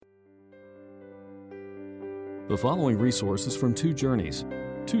The following resources from Two Journeys.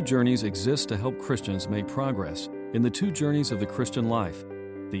 Two Journeys exists to help Christians make progress in the two journeys of the Christian life,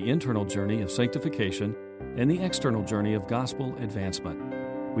 the internal journey of sanctification and the external journey of gospel advancement.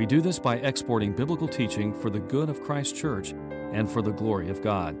 We do this by exporting biblical teaching for the good of Christ's church and for the glory of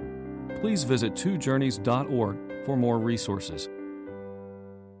God. Please visit twojourneys.org for more resources.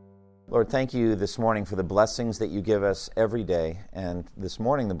 Lord, thank you this morning for the blessings that you give us every day. And this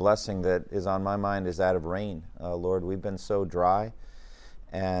morning, the blessing that is on my mind is that of rain. Lord, we've been so dry,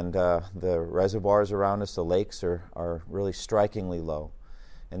 and the reservoirs around us, the lakes, are really strikingly low.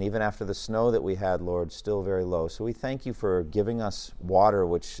 And even after the snow that we had, Lord, still very low. So we thank you for giving us water,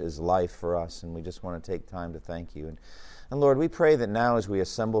 which is life for us, and we just want to take time to thank you. And Lord, we pray that now as we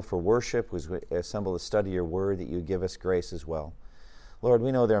assemble for worship, as we assemble to study your word, that you give us grace as well. Lord,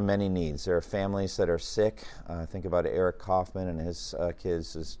 we know there are many needs. There are families that are sick. Think about Eric Kaufman and his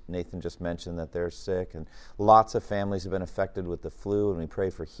kids, as Nathan just mentioned, that they're sick. And lots of families have been affected with the flu, and we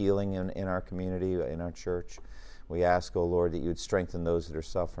pray for healing in our community, in our church. We ask, O Lord, that you would strengthen those that are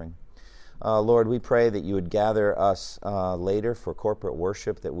suffering. Lord, we pray that you would gather us later for corporate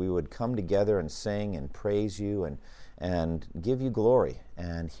worship, that we would come together and sing and praise you and give you glory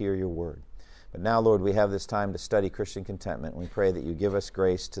and hear your word. But now, Lord, we have this time to study Christian contentment. We pray that you give us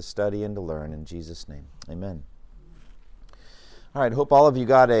grace to study and to learn. In Jesus' name, amen. All right, hope all of you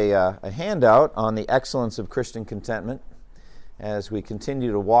got a handout on the excellence of Christian contentment as we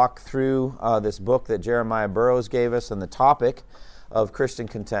continue to walk through this book that Jeremiah Burroughs gave us on the topic of Christian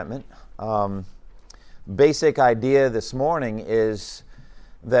contentment. Basic idea this morning is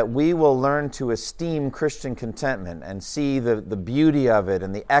that we will learn to esteem Christian contentment and see the beauty of it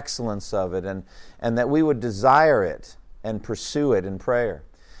and the excellence of it, and that we would desire it and pursue it in prayer.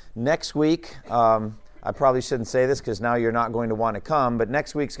 Next week, I probably shouldn't say this because now you're not going to want to come, but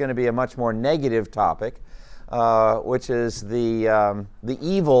next week's going to be a much more negative topic, which is the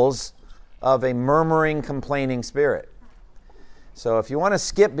evils of a murmuring, complaining spirit. So if you want to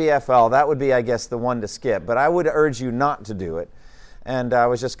skip BFL, that would be, I guess, the one to skip, but I would urge you not to do it. And I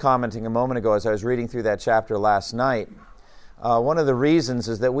was just commenting a moment ago as I was reading through that chapter last night. One of the reasons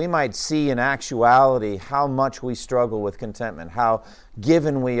is that we might see in actuality how much we struggle with contentment, how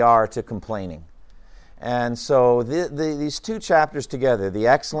given we are to complaining. And so these two chapters together, the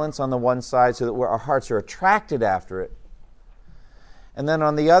excellence on the one side so that our hearts are attracted after it, and then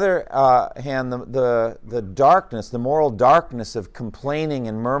on the other hand, the darkness, the moral darkness of complaining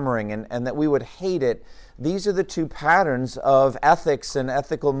and murmuring, and that we would hate it. These are the two patterns of ethics and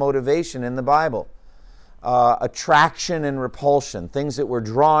ethical motivation in the Bible. Attraction and repulsion, things that we're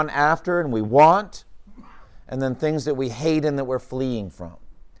drawn after and we want, and then things that we hate and that we're fleeing from.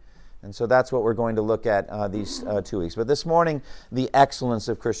 And so that's what we're going to look at these 2 weeks. But this morning, the excellence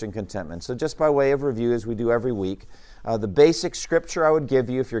of Christian contentment. So just by way of review, as we do every week, the basic scripture I would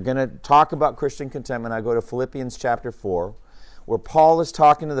give you, if you're going to talk about Christian contentment, I go to Philippians chapter 4, where Paul is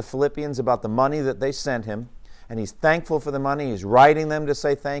talking to the Philippians about the money that they sent him, and he's thankful for the money. He's writing them to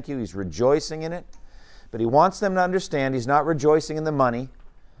say thank you. He's rejoicing in it. But he wants them to understand he's not rejoicing in the money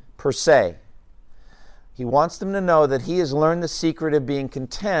per se. He wants them to know that he has learned the secret of being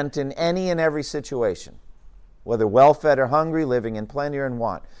content in any and every situation, whether well-fed or hungry, living in plenty or in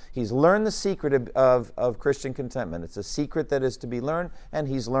want. He's learned the secret of Christian contentment. It's a secret that is to be learned, and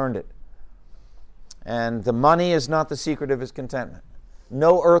he's learned it. And the money is not the secret of his contentment.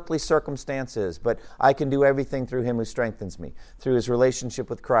 No earthly circumstance is, but I can do everything through him who strengthens me. Through his relationship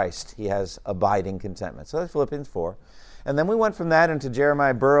with Christ, he has abiding contentment. So that's Philippians 4. And then we went from that into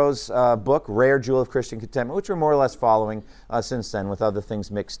Jeremiah Burroughs' book, Rare Jewel of Christian Contentment, which we're more or less following since then with other things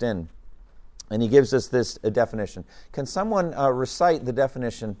mixed in. And he gives us this definition. Can someone recite the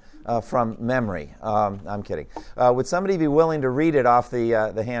definition from memory? I'm kidding. Would somebody be willing to read it off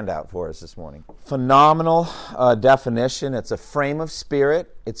the handout for us this morning? Phenomenal definition. It's a frame of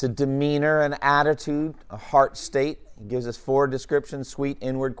spirit. It's a demeanor, an attitude, a heart state. He gives us 4 descriptions: sweet,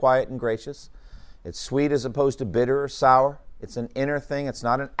 inward, quiet, and gracious. It's sweet as opposed to bitter or sour. It's an inner thing. It's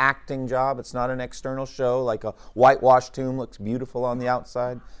not an acting job. It's not an external show like a whitewashed tomb looks beautiful on the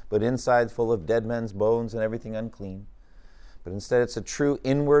outside, but inside full of dead men's bones and everything unclean. But instead it's a true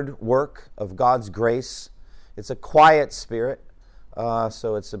inward work of God's grace. It's a quiet spirit,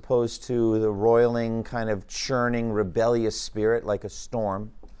 so it's opposed to the roiling, kind of churning, rebellious spirit like a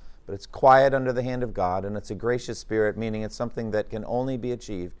storm. But it's quiet under the hand of God, and it's a gracious spirit, meaning it's something that can only be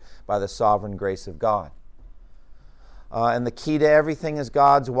achieved by the sovereign grace of God. And the key to everything is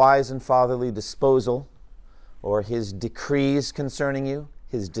God's wise and fatherly disposal, or his decrees concerning you,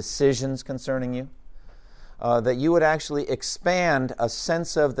 his decisions concerning you. that you would actually expand a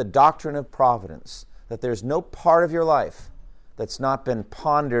sense of the doctrine of providence, that there's no part of your life that's not been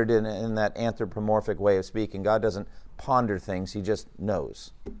pondered in that anthropomorphic way of speaking. God doesn't ponder things, he just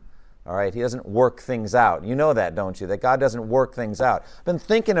knows. All right, he doesn't work things out. You know that, don't you? That God doesn't work things out. I've been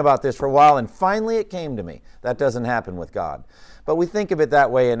thinking about this for a while, and finally it came to me. That doesn't happen with God. But we think of it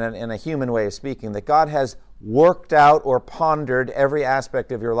that way in a human way of speaking, that God has worked out or pondered every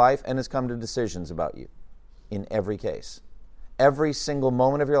aspect of your life and has come to decisions about you in every case. Every single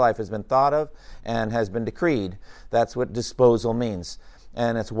moment of your life has been thought of and has been decreed. That's what disposal means.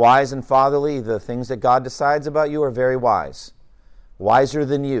 And it's wise and fatherly. The things that God decides about you are very wise. Wiser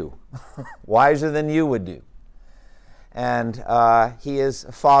than you. Wiser than you would do. And he is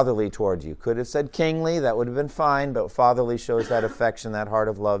fatherly toward you. Could have said kingly, that would have been fine, but fatherly shows that affection, that heart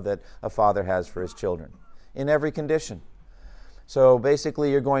of love that a father has for his children in every condition. So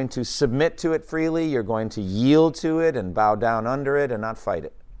basically you're going to submit to it freely, you're going to yield to it and bow down under it and not fight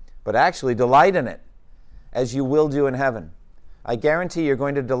it, but actually delight in it, as you will do in heaven. I guarantee you're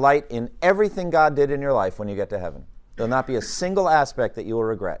going to delight in everything God did in your life when you get to heaven. There'll not be a single aspect that you will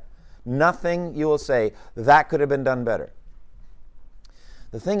regret. Nothing you will say, that could have been done better.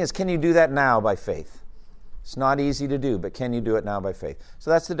 The thing is, can you do that now by faith? It's not easy to do, but can you do it now by faith? So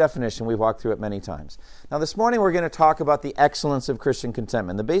that's the definition. We've walked through it many times. Now this morning we're going to talk about the excellence of Christian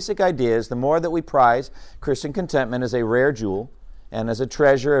contentment. The basic idea is the more that we prize Christian contentment as a rare jewel and as a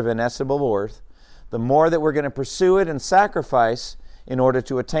treasure of inestimable worth, the more that we're going to pursue it and sacrifice in order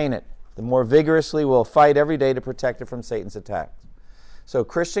to attain it. The more vigorously we'll fight every day to protect it from Satan's attacks. So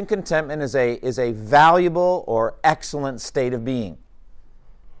Christian contentment is a valuable or excellent state of being.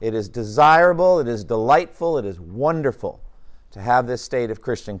 It is desirable, it is delightful, it is wonderful to have this state of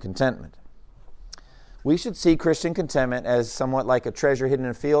Christian contentment. We should see Christian contentment as somewhat like a treasure hidden in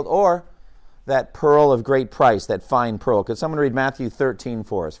a field, or that pearl of great price, that fine pearl. Could someone read Matthew 13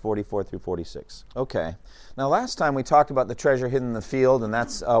 for us, 44 through 46? Okay. Now last time we talked about the treasure hidden in the field, and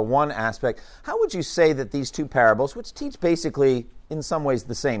that's one aspect. How would you say that these two parables, which teach basically in some ways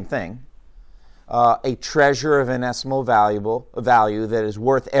the same thing, a treasure of inestimable value that is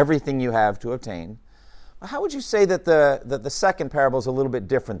worth everything you have to obtain, how would you say that the second parable is a little bit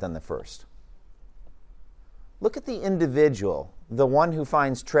different than the first? Look at the individual, the one who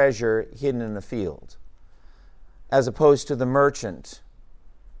finds treasure hidden in a field, as opposed to the merchant.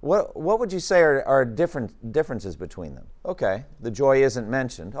 What would you say are differences between them? Okay, the joy isn't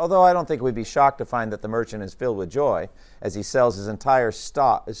mentioned, although I don't think we'd be shocked to find that the merchant is filled with joy as he sells his entire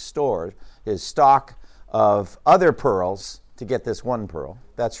stock of other pearls to get this one pearl.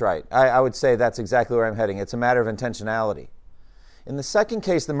 That's right. I would say that's exactly where I'm heading. It's a matter of intentionality. In the second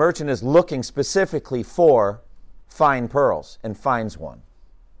case, the merchant is looking specifically for fine pearls and finds one,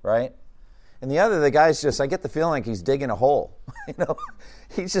 right? And the other, the guy's just, I get the feeling like he's digging a hole.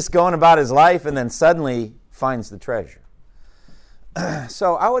 He's just going about his life and then suddenly finds the treasure.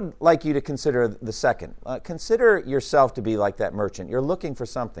 So I would like you to consider the second. Consider yourself to be like that merchant. You're looking for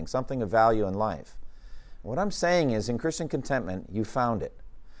something of value in life. What I'm saying is, in Christian contentment, you found it.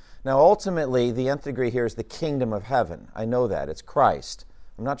 Now, ultimately, the nth degree here is the kingdom of heaven. I know that. It's Christ.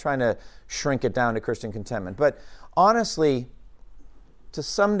 I'm not trying to shrink it down to Christian contentment. But honestly, to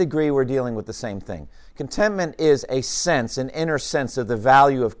some degree, we're dealing with the same thing. Contentment is a sense, an inner sense of the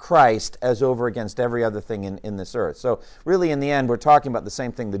value of Christ as over against every other thing in this earth. So really, in the end, we're talking about the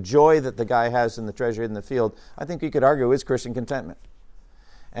same thing. The joy that the guy has in the treasure in the field, I think you could argue, is Christian contentment.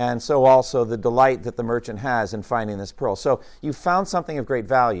 And so also the delight that the merchant has in finding this pearl. So you found something of great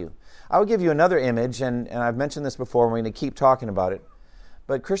value. I will give you another image, and I've mentioned this before, and we're going to keep talking about it.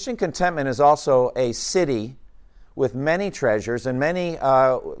 But Christian contentment is also a city with many treasures and many,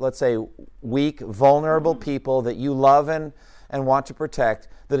 let's say, weak, vulnerable people that you love and want to protect,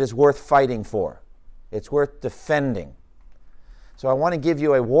 that is worth fighting for. It's worth defending. So I want to give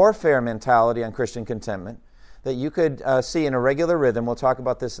you a warfare mentality on Christian contentment that you could see in a regular rhythm. We'll talk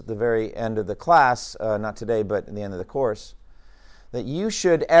about this at the very end of the class, not today, but at the end of the course, that you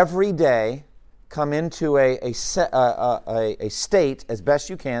should every day come into a state, as best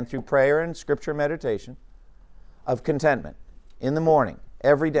you can, through prayer and scripture meditation, of contentment in the morning,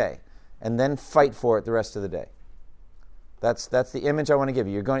 every day, and then fight for it the rest of the day. That's the image I want to give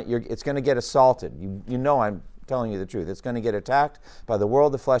you. It's going to get assaulted. You know I'm telling you the truth. It's going to get attacked by the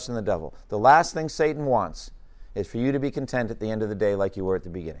world, the flesh, and the devil. The last thing Satan wants is for you to be content at the end of the day like you were at the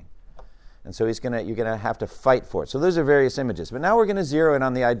beginning. And so you're going to have to fight for it. So those are various images. But now we're going to zero in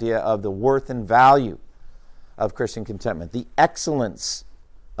on the idea of the worth and value of Christian contentment, the excellence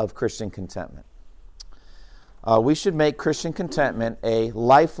of Christian contentment. We should make Christian contentment a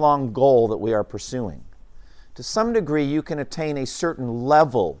lifelong goal that we are pursuing. To some degree, you can attain a certain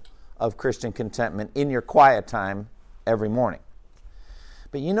level of Christian contentment in your quiet time every morning.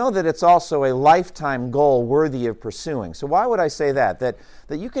 But you know that it's also a lifetime goal worthy of pursuing. So why would I say that? That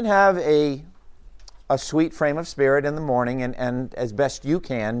you can have a sweet frame of spirit in the morning, and as best you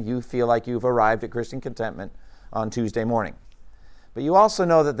can, you feel like you've arrived at Christian contentment on Tuesday morning. But you also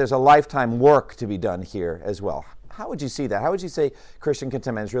know that there's a lifetime work to be done here as well. How would you see that? How would you say Christian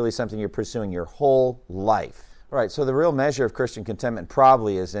contentment is really something you're pursuing your whole life? All right, so the real measure of Christian contentment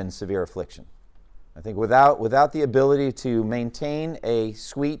probably is in severe affliction. I think without the ability to maintain a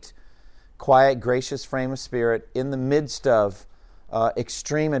sweet, quiet, gracious frame of spirit in the midst of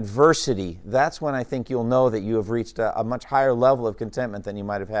extreme adversity, that's when I think you'll know that you have reached a much higher level of contentment than you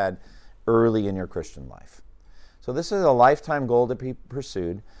might have had early in your Christian life. So this is a lifetime goal to be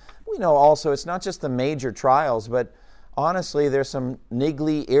pursued. We know also it's not just the major trials, but honestly, there's some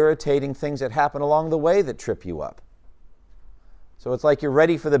niggly, irritating things that happen along the way that trip you up. So it's like you're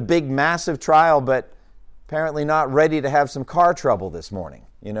ready for the big, massive trial, but apparently not ready to have some car trouble this morning,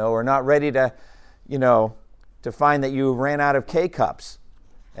 or not ready to, to find that you ran out of K-cups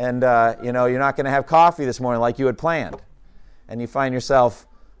and, you're not going to have coffee this morning like you had planned. And you find yourself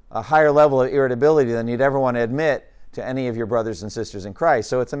a higher level of irritability than you'd ever want to admit to any of your brothers and sisters in Christ.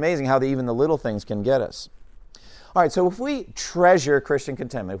 So it's amazing how even the little things can get us. All right, so if we treasure Christian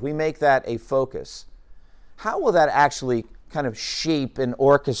contentment, if we make that a focus, how will that actually kind of shape and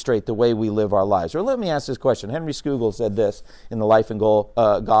orchestrate the way we live our lives? Or let me ask this question. Henry Scougal said this in The Life and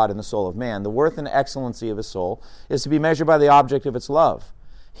God and the Soul of Man. The worth and excellency of a soul is to be measured by the object of its love.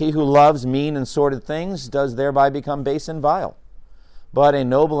 He who loves mean and sordid things does thereby become base and vile. But a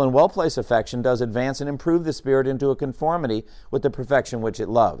noble and well-placed affection does advance and improve the spirit into a conformity with the perfection which it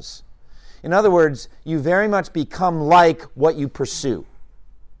loves. In other words, you very much become like what you pursue.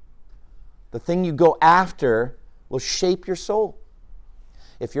 The thing you go after will shape your soul.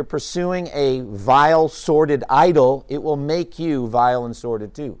 If you're pursuing a vile, sordid idol, it will make you vile and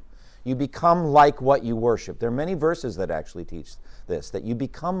sordid too. You become like what you worship. There are many verses that actually teach this, that you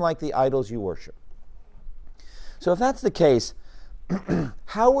become like the idols you worship. So if that's the case,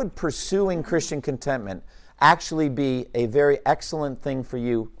 how would pursuing Christian contentment actually be a very excellent thing for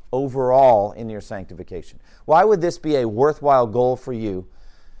you overall in your sanctification? Why would this be a worthwhile goal for you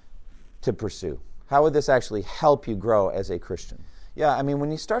to pursue? How would this actually help you grow as a Christian? Yeah, I mean,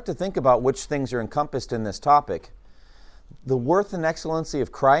 when you start to think about which things are encompassed in this topic, the worth and excellency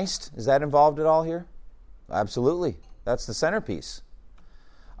of Christ, is that involved at all here? Absolutely. That's the centerpiece.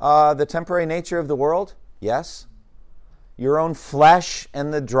 The temporary nature of the world? Yes. Your own flesh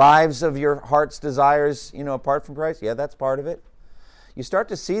and the drives of your heart's desires, apart from Christ? Yeah, that's part of it. You start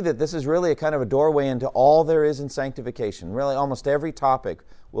to see that this is really a kind of a doorway into all there is in sanctification. Really, almost every topic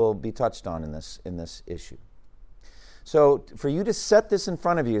will be touched on in this issue. So for you to set this in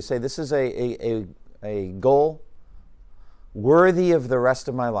front of you, say this is a goal worthy of the rest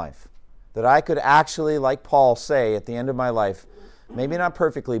of my life, that I could actually, like Paul, say at the end of my life, maybe not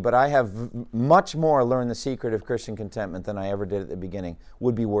perfectly, but I have much more learned the secret of Christian contentment than I ever did at the beginning,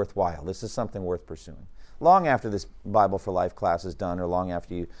 would be worthwhile. This is something worth pursuing. Long after this Bible for Life class is done, or long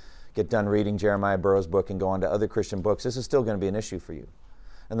after you get done reading Jeremiah Burroughs' book and go on to other Christian books, this is still going to be an issue for you.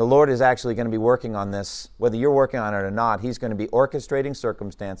 And the Lord is actually going to be working on this. Whether you're working on it or not, He's going to be orchestrating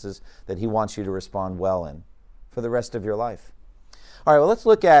circumstances that He wants you to respond well in for the rest of your life. All right, well, let's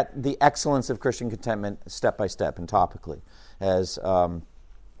look at the excellence of Christian contentment step by step and topically, as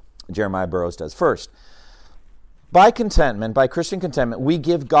Jeremiah Burroughs does. First, by Christian contentment, we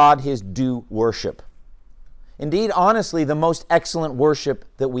give God His due worship. Indeed, honestly, the most excellent worship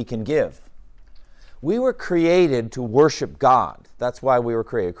that we can give. We were created to worship God. That's why we were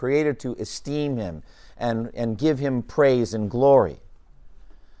created to esteem Him and give Him praise and glory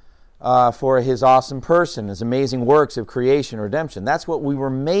for His awesome person, His amazing works of creation and redemption. That's what we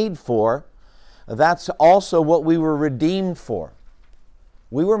were made for. That's also what we were redeemed for.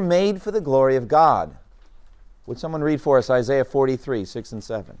 We were made for the glory of God. Would someone read for us Isaiah 43, 6 and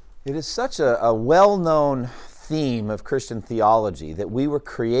 7? It is such a well-known theme of Christian theology that we were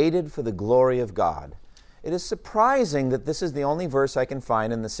created for the glory of God. It is surprising that this is the only verse I can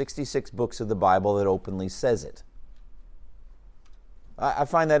find in the 66 books of the Bible that openly says it. I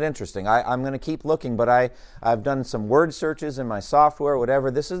find that interesting. I'm going to keep looking, but I've done some word searches in my software,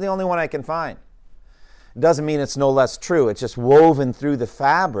 whatever. This is the only one I can find. It doesn't mean it's no less true. It's just woven through the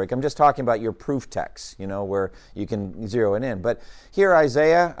fabric. I'm just talking about your proof text, where you can zero it in. But here,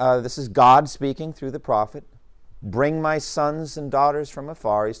 Isaiah, this is God speaking through the prophet. Bring my sons and daughters from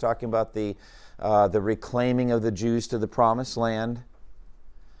afar. He's talking about the reclaiming of the Jews to the promised land.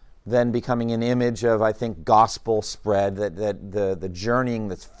 then becoming an image of, I think, gospel spread, that the journeying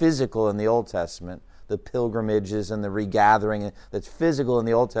that's physical in the Old Testament, the pilgrimages and the regathering that's physical in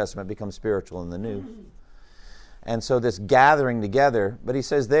the Old Testament becomes spiritual in the New. And so this gathering together, but he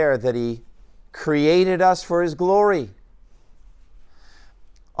says there that he created us for his glory.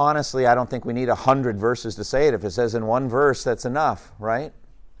 Honestly, I don't think we need 100 verses to say it. If it says in one verse, that's enough, right?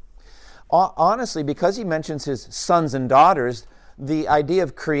 Honestly, because he mentions his sons and daughters, the idea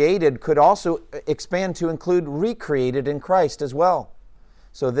of created could also expand to include recreated in Christ as well.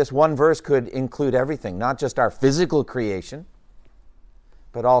 So this one verse could include everything, not just our physical creation,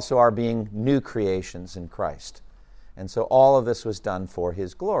 but also our being new creations in Christ. And so all of this was done for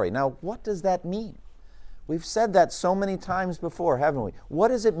his glory. Now, what does that mean? We've said that so many times before, haven't we? What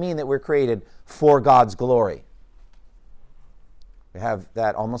does it mean that we're created for God's glory? We have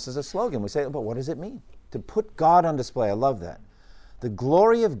that almost as a slogan. We say, but what does it mean? To put God on display. I love that. The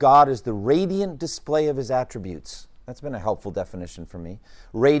glory of God is the radiant display of his attributes. That's been a helpful definition for me.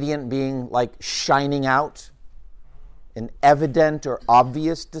 Radiant being like shining out, an evident or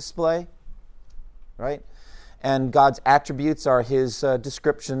obvious display, right? And God's attributes are his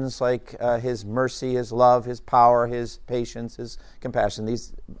descriptions, like his mercy, his love, his power, his patience, his compassion,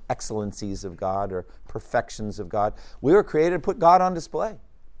 these excellencies of God or perfections of God. We were created to put God on display.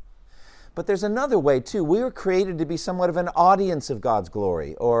 But there's another way, too. We were created to be somewhat of an audience of God's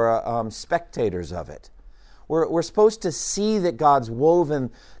glory or spectators of it. We're supposed to see that God's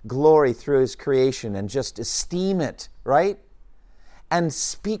woven glory through his creation and just esteem it, right? And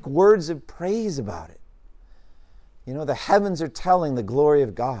speak words of praise about it. You know, the heavens are telling the glory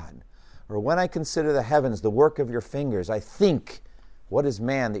of God. Or when I consider the heavens, the work of your fingers, I think, what is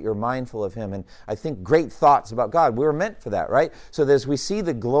man that you're mindful of him? And I think great thoughts about God. We were meant for that, right? So as we see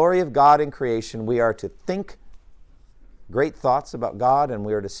the glory of God in creation, we are to think great thoughts about God, and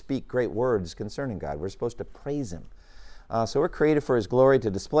we are to speak great words concerning God. We're supposed to praise him. So we're created for his glory,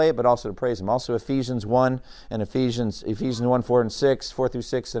 to display it, but also to praise him. Also Ephesians 1 and Ephesians 1, 4 and 6, 4 through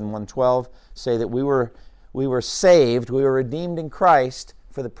 6 and 1:12 say that we were saved, we were redeemed in Christ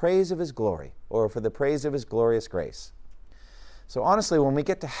for the praise of his glory, or for the praise of his glorious grace. So honestly, when we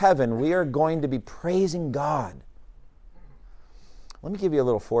get to heaven, we are going to be praising God. Let me give you a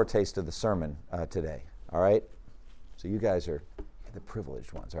little foretaste of the sermon today, all right? So you guys are the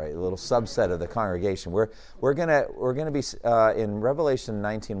privileged ones, all right? A little subset of the congregation. We're gonna be in Revelation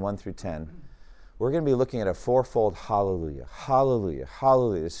 19, 1 through 10. We're going to be looking at a fourfold hallelujah, hallelujah,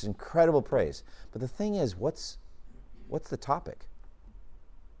 hallelujah. This is incredible praise. But the thing is, what's the topic?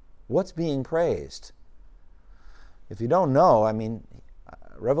 What's being praised? If you don't know, I mean,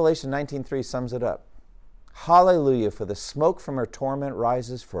 Revelation 19:3 sums it up. Hallelujah, for the smoke from her torment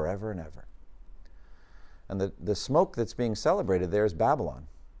rises forever and ever. And the smoke that's being celebrated there is Babylon.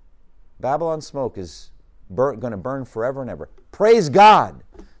 Babylon's smoke is going to burn forever and ever. Praise God!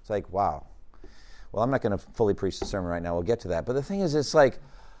 It's like, wow. Well, I'm not going to fully preach the sermon right now. We'll get to that. But the thing is, it's like,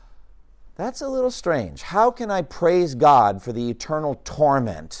 that's a little strange. How can I praise God for the eternal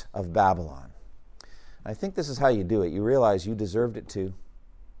torment of Babylon? I think this is how you do it. You realize you deserved it too.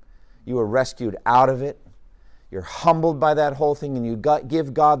 You were rescued out of it. You're humbled by that whole thing, and you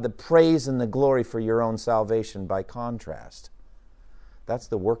give God the praise and the glory for your own salvation by contrast. That's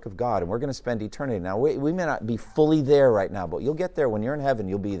the work of God, and we're going to spend eternity. Now, we may not be fully there right now, but you'll get there. When you're in heaven,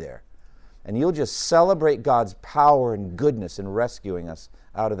 you'll be there. And you'll just celebrate God's power and goodness in rescuing us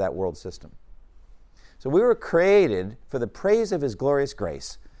out of that world system. So we were created for the praise of his glorious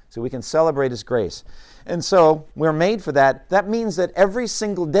grace, so we can celebrate his grace. And so we're made for that. That means that every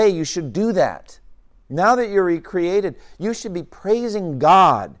single day you should do that. Now that you're recreated, you should be praising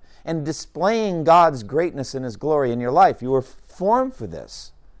God and displaying God's greatness and his glory in your life. You were formed for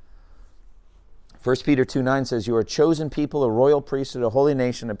this. 1 Peter 2:9 says, you are a chosen people, a royal priesthood, a holy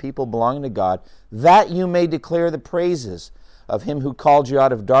nation, a people belonging to God, that you may declare the praises of him who called you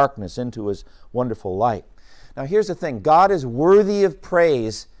out of darkness into his wonderful light. Now here's the thing. God is worthy of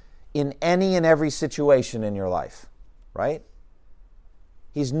praise in any and every situation in your life, right?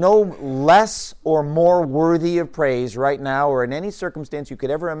 He's no less or more worthy of praise right now or in any circumstance you could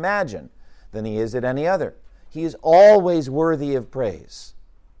ever imagine than he is at any other. He is always worthy of praise.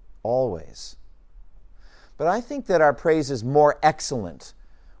 Always. But I think that our praise is more excellent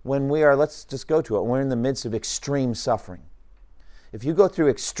when we are, let's just go to it, when we're in the midst of extreme suffering. If you go through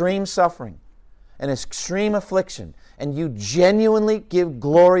extreme suffering and extreme affliction and you genuinely give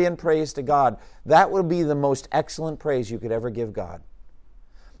glory and praise to God, that will be the most excellent praise you could ever give God.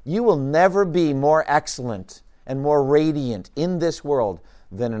 You will never be more excellent and more radiant in this world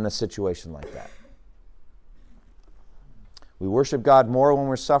than in a situation like that. We worship God more when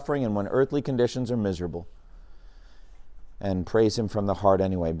we're suffering and when earthly conditions are miserable, and praise Him from the heart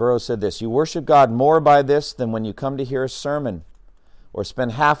anyway. Burroughs said this, "You worship God more by this than when you come to hear a sermon, or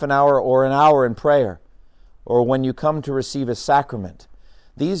spend half an hour or an hour in prayer, or when you come to receive a sacrament.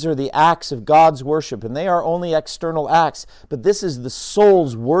 These are the acts of God's worship, and they are only external acts, but this is the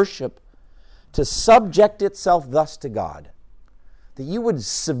soul's worship, to subject itself thus to God." That you would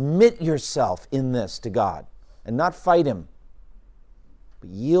submit yourself in this to God, and not fight Him, but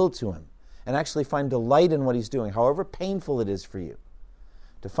yield to Him, and actually find delight in what He's doing, however painful it is for you,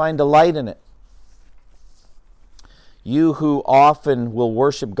 to find delight in it. You who often will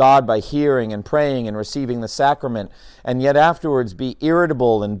worship God by hearing and praying and receiving the sacrament, and yet afterwards be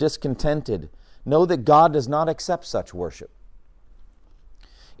irritable and discontented, know that God does not accept such worship.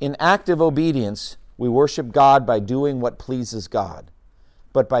 In active obedience, we worship God by doing what pleases God.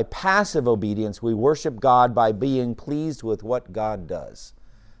 But by passive obedience, we worship God by being pleased with what God does.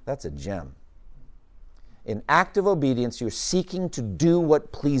 That's a gem. In active obedience, you're seeking to do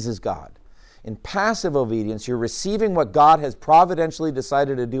what pleases God. In passive obedience, you're receiving what God has providentially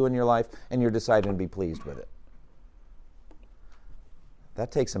decided to do in your life, and you're deciding to be pleased with it.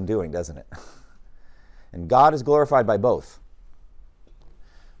 That takes some doing, doesn't it? And God is glorified by both.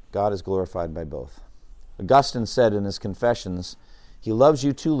 God is glorified by both. Augustine said in his Confessions, "He loves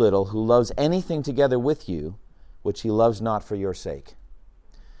you too little who loves anything together with you, which He loves not for your sake."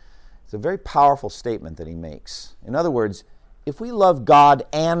 It's a very powerful statement that he makes. In other words, if we love God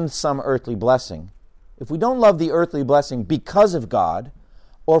and some earthly blessing, if we don't love the earthly blessing because of God,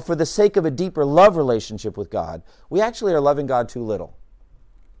 or for the sake of a deeper love relationship with God, we actually are loving God too little.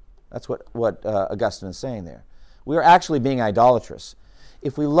 That's what Augustine is saying there. We are actually being idolatrous.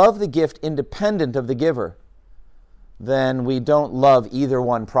 If we love the gift independent of the giver, then we don't love either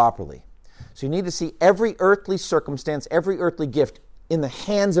one properly. So you need to see every earthly circumstance, every earthly gift in the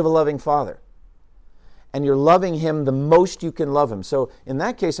hands of a loving Father. And you're loving Him the most you can love Him. So in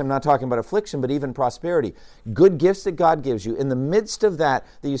that case, I'm not talking about affliction, but even prosperity. Good gifts that God gives you. In the midst of that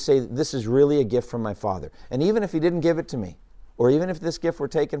you say, this is really a gift from my Father. And even if He didn't give it to me, or even if this gift were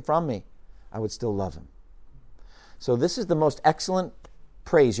taken from me, I would still love Him. So this is the most excellent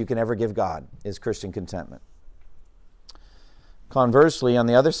praise you can ever give God, is Christian contentment. Conversely, on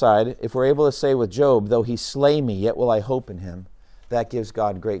the other side, if we're able to say with Job, "Though He slay me, yet will I hope in Him," that gives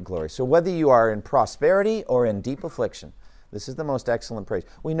God great glory. So whether you are in prosperity or in deep affliction, this is the most excellent praise.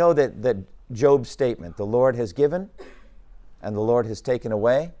 We know that Job's statement, "The Lord has given and the Lord has taken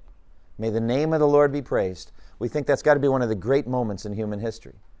away. May the name of the Lord be praised." We think that's got to be one of the great moments in human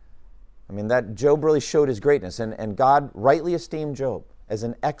history. I mean, that Job really showed his greatness, and God rightly esteemed Job as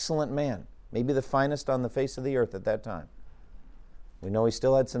an excellent man, maybe the finest on the face of the earth at that time. We know he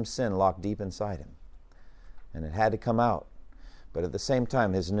still had some sin locked deep inside him, and it had to come out. But at the same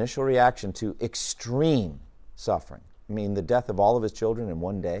time, his initial reaction to extreme suffering, I mean, the death of all of his children in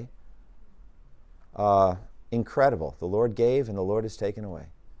one day, incredible. The Lord gave and the Lord has taken away.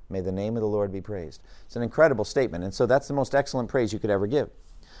 May the name of the Lord be praised. It's an incredible statement, and so that's the most excellent praise you could ever give.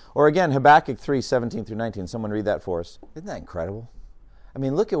 Or again, Habakkuk 3:17 through 19. Someone read that for us. Isn't that incredible? I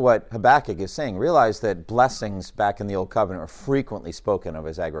mean, look at what Habakkuk is saying. Realize that blessings back in the Old Covenant are frequently spoken of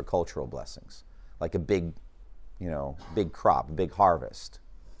as agricultural blessings, like a big crop, big harvest,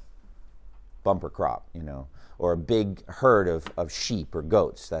 bumper crop, or a big herd of sheep or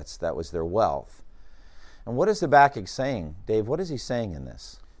goats. That was their wealth. And what is Habakkuk saying? Dave, what is he saying in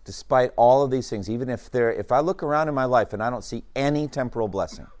this? Despite all of these things, even if I look around in my life and I don't see any temporal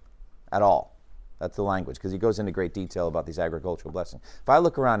blessing at all, that's the language, because he goes into great detail about these agricultural blessings. If I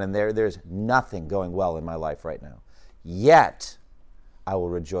look around and there's nothing going well in my life right now, yet I will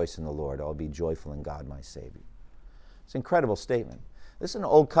rejoice in the Lord. I will be joyful in God my Savior. It's an incredible statement. This is an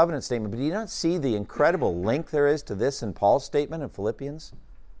Old Covenant statement, but do you not see the incredible link there is to this in Paul's statement in Philippians?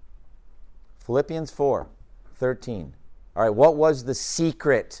 Philippians 4:13. All right, what was the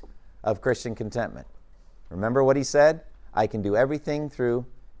secret of Christian contentment? Remember what he said? I can do everything through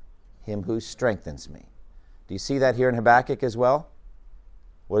Him who strengthens me. Do you see that here in Habakkuk as well?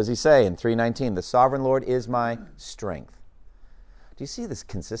 What does he say in 3:19? The sovereign Lord is my strength. Do you see this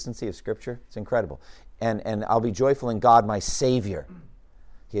consistency of Scripture? It's incredible. And I'll be joyful in God my Savior.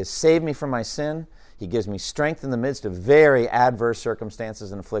 He has saved me from my sin. He gives me strength in the midst of very adverse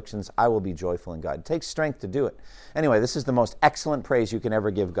circumstances and afflictions. I will be joyful in God. It takes strength to do it. Anyway, this is the most excellent praise you can ever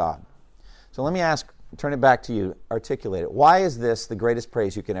give God. So let me turn it back to you, articulate it. Why is this the greatest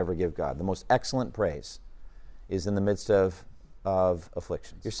praise you can ever give God? The most excellent praise is in the midst of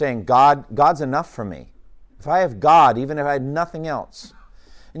afflictions. You're saying, God's enough for me. If I have God, even if I had nothing else,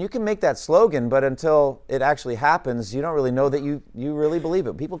 And you can make that slogan, but until it actually happens, you don't really know that you really believe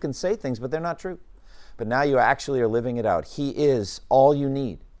it. People can say things, but they're not true. But now you actually are living it out. He is all you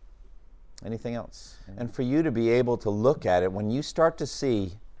need. Anything else? And for you to be able to look at it, when you start to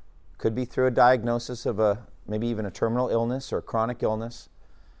see, could be through a diagnosis of maybe even a terminal illness or a chronic illness,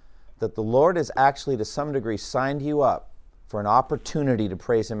 that the Lord has actually to some degree signed you up for an opportunity to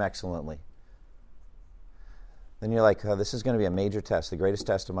praise Him excellently. Then you're like, this is going to be a major test, the greatest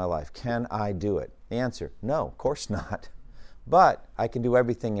test of my life. Can I do it? The answer, no, of course not. But I can do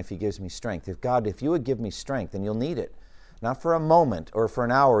everything if He gives me strength. If you would give me strength, then you'll need it. Not for a moment or for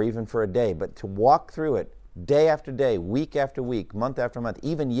an hour or even for a day, but to walk through it day after day, week after week, month after month,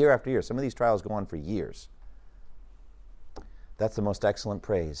 even year after year. Some of these trials go on for years. That's the most excellent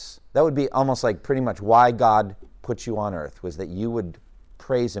praise. That would be almost like pretty much why God put you on earth, was that you would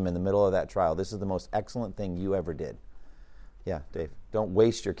praise Him in the middle of that trial. This is the most excellent thing you ever did. Yeah, Dave, don't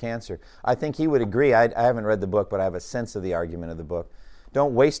waste your cancer. I think he would agree. I haven't read the book, but I have a sense of the argument of the book.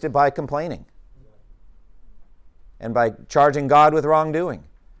 Don't waste it by complaining and by charging God with wrongdoing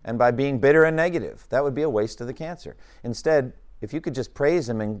and by being bitter and negative. That would be a waste of the cancer. Instead, if you could just praise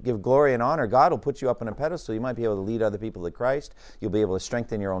Him and give glory and honor, God will put you up on a pedestal. You might be able to lead other people to Christ. You'll be able to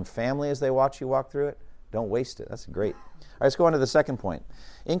strengthen your own family as they watch you walk through it. Don't waste it. That's great. All right, let's go on to the second point.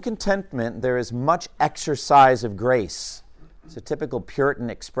 In contentment, there is much exercise of grace. It's a typical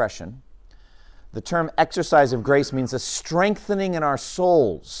Puritan expression. The term exercise of grace means a strengthening in our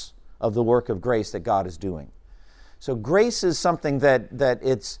souls of the work of grace that God is doing. So grace is something that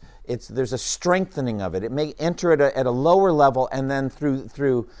there's a strengthening of it. It may enter at a lower level and then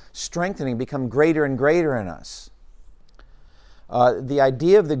through strengthening become greater and greater in us. The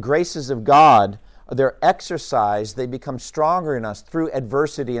idea of the graces of God, they're exercised, they become stronger in us through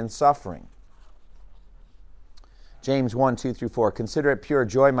adversity and suffering. James 1:2-4, consider it pure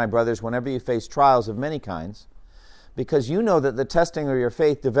joy, my brothers, whenever you face trials of many kinds, because you know that the testing of your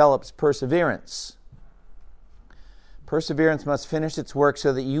faith develops perseverance. Perseverance must finish its work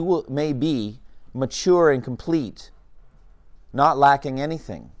so that you may be mature and complete, not lacking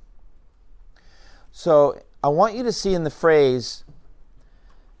anything. So I want you to see in the phrase,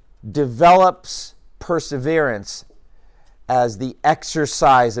 develops perseverance, as the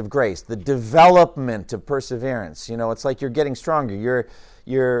exercise of grace, the development of perseverance. You know, it's like you're getting stronger.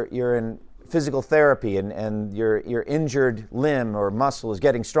 You're in physical therapy and your injured limb or muscle is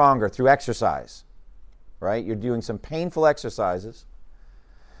getting stronger through exercise, right? You're doing some painful exercises,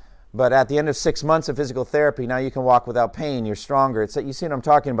 but at the end of 6 months of physical therapy, now you can walk without pain. You're stronger. You see what I'm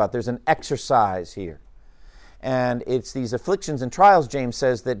talking about? There's an exercise here. And it's these afflictions and trials, James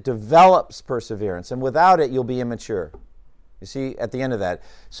says, that develops perseverance. And without it, you'll be immature. You see, at the end of that,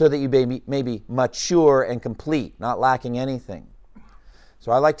 so that you may be mature and complete, not lacking anything.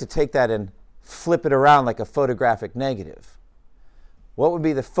 So I like to take that and flip it around like a photographic negative. What would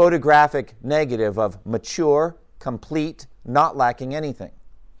be the photographic negative of mature, complete, not lacking anything?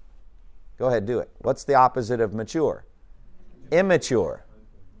 Go ahead, do it. What's the opposite of mature? Immature.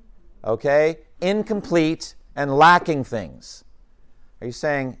 Okay? Incomplete and lacking things. Are you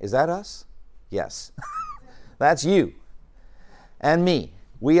saying, is that us? Yes. That's you. And me.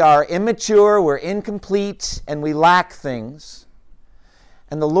 We are immature, we're incomplete, and we lack things.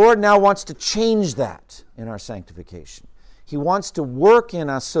 And the Lord now wants to change that in our sanctification. He wants to work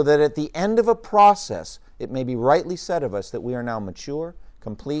in us so that at the end of a process, it may be rightly said of us that we are now mature,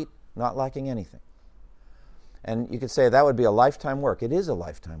 complete, not lacking anything. And you could say that would be a lifetime work. It is a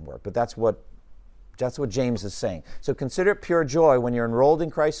lifetime work, but that's what James is saying. So consider it pure joy when you're enrolled in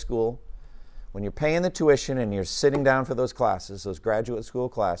Christ's school, when you're paying the tuition and you're sitting down for those classes, those graduate school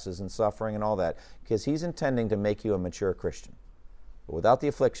classes and suffering and all that, because He's intending to make you a mature Christian. But without the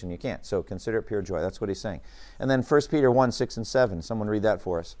affliction, you can't. So consider it pure joy. That's what he's saying. And then 1 Peter 1:6-7. Someone read that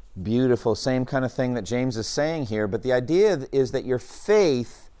for us. Beautiful. Same kind of thing that James is saying here. But the idea is that your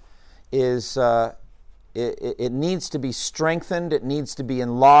faith is, it needs to be strengthened. It needs to be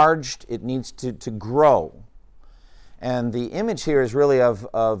enlarged. It needs to grow. And the image here is really of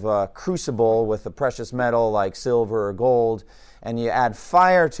a crucible with a precious metal like silver or gold, and you add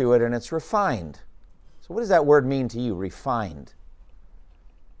fire to it and it's refined. So what does that word mean to you, refined?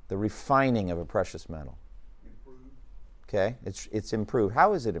 The refining of a precious metal. Improved. Okay, it's improved.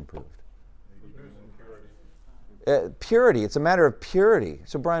 How is it improved? Purity. It's a matter of purity.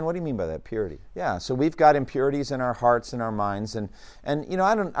 So Brian, what do you mean by that, purity? Yeah, so we've got impurities in our hearts and our minds, and you know,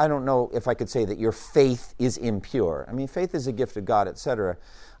 I don't know if I could say that your faith is impure. I mean, faith is a gift of God, etc.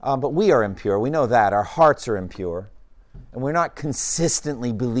 But we are impure. We know that. Our hearts are impure. And we're not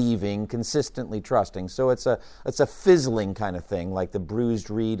consistently believing, consistently trusting. So it's a fizzling kind of thing, like the bruised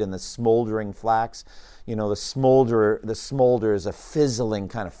reed and the smoldering flax. You know, the smolder is a fizzling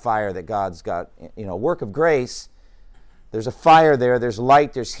kind of fire that God's got. You know, work of grace. There's a fire there, there's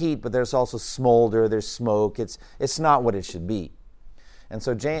light, there's heat, but there's also smolder, there's smoke. It's not what it should be. And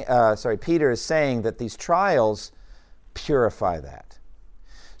so Peter is saying that these trials purify that.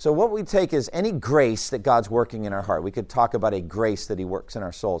 So what we take is any grace that God's working in our heart. We could talk about a grace that he works in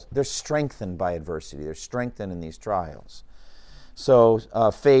our souls. They're strengthened by adversity. They're strengthened in these trials. So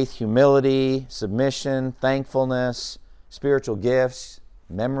faith, humility, submission, thankfulness, spiritual gifts,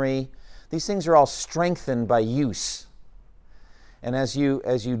 memory, these things are all strengthened by use. And as you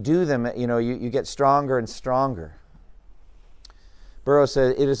do them, you get stronger and stronger. Burroughs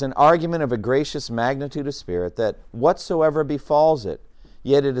said, "It is an argument of a gracious magnitude of spirit that whatsoever befalls it,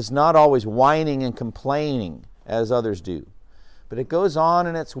 yet it is not always whining and complaining as others do, but it goes on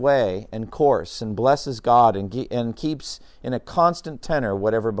in its way and course and blesses God and keeps in a constant tenor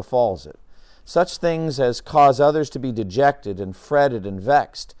whatever befalls it. Such things as cause others to be dejected and fretted and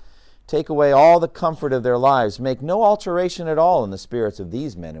vexed, take away all the comfort of their lives, make no alteration at all in the spirits of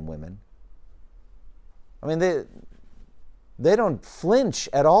these men and women." I mean, they don't flinch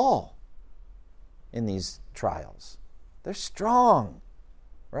at all in these trials. They're strong,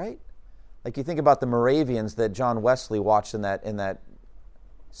 right? Like you think about the Moravians that John Wesley watched in that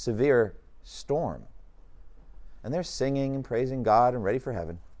severe storm. And they're singing and praising God and ready for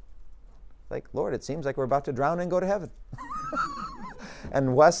heaven. Like, Lord, it seems like we're about to drown and go to heaven.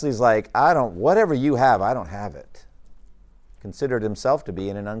 And Wesley's like, whatever you have, I don't have it. Considered himself to be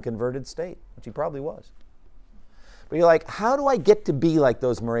in an unconverted state, which he probably was. But you're like, how do I get to be like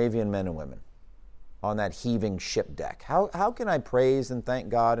those Moravian men and women on that heaving ship deck? How can I praise and thank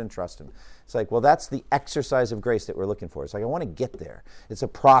God and trust him? It's like, well, that's the exercise of grace that we're looking for. It's like, I want to get there. It's a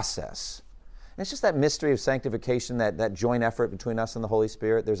process. And it's just that mystery of sanctification, that joint effort between us and the Holy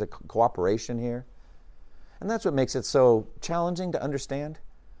Spirit. There's a cooperation here. And that's what makes it so challenging to understand.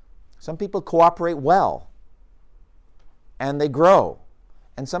 Some people cooperate well, and they grow.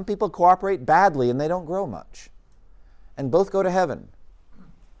 And some people cooperate badly, and they don't grow much. And both go to heaven.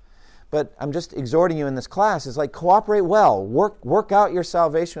 But I'm just exhorting you in this class, it's like cooperate well. Work out your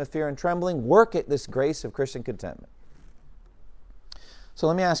salvation with fear and trembling. Work at this grace of Christian contentment. So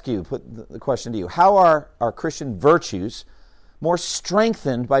let me ask you, put the question to you. How are our Christian virtues more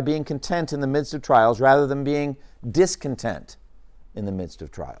strengthened by being content in the midst of trials rather than being discontent in the midst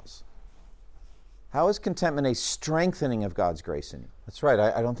of trials? How is contentment a strengthening of God's grace in you? That's right.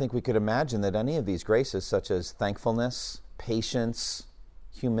 I don't think we could imagine that any of these graces, such as thankfulness, patience,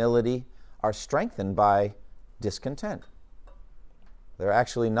 humility, are strengthened by discontent. They're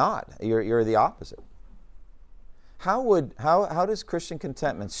actually not. You're the opposite. How does Christian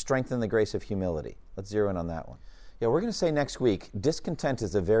contentment strengthen the grace of humility? Let's zero in on that one. Yeah, we're going to say next week, discontent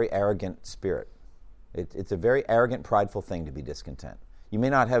is a very arrogant spirit. It's a very arrogant, prideful thing to be discontent. You may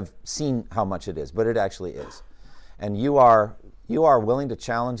not have seen how much it is, but it actually is. And you are willing to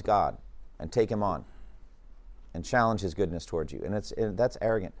challenge God and take him on and challenge his goodness towards you. And that's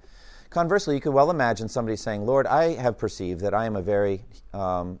arrogant. Conversely, you could well imagine somebody saying, Lord, I have perceived that I am a very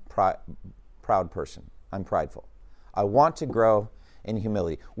proud person. I'm prideful. I want to grow in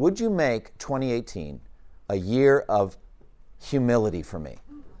humility. Would you make 2018 a year of humility for me?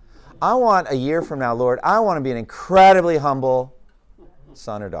 I want a year from now, Lord, I want to be an incredibly humble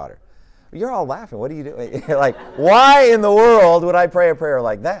son or daughter. You're all laughing. What do you do? You're like, why in the world would I pray a prayer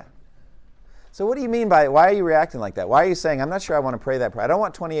like that? So what do you mean by, why are you reacting like that? Why are you saying, I'm not sure I want to pray that prayer. I don't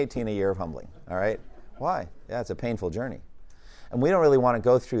want 2018 a year of humbling, all right? Why? Yeah, it's a painful journey. And we don't really want to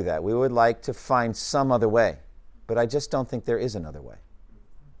go through that. We would like to find some other way. But I just don't think there is another way.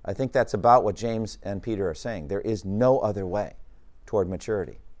 I think that's about what James and Peter are saying. There is no other way toward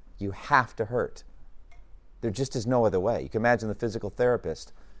maturity. You have to hurt. There just is no other way. You can imagine the physical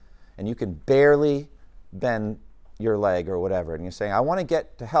therapist, and you can barely bend your leg or whatever, and you're saying, I want to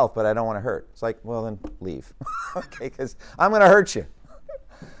get to health, but I don't want to hurt. It's like, well, then leave. Okay, because I'm going to hurt you.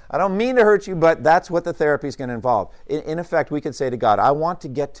 I don't mean to hurt you, but that's what the therapy is going to involve. In effect, we could say to God, I want to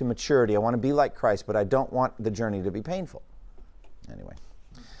get to maturity. I want to be like Christ, but I don't want the journey to be painful. Anyway.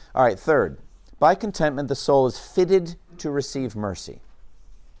 All right, third. By contentment, the soul is fitted to receive mercy.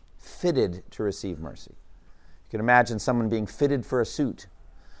 Fitted to receive mercy. You can imagine someone being fitted for a suit.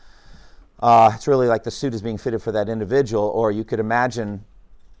 It's really like the suit is being fitted for that individual, or you could imagine,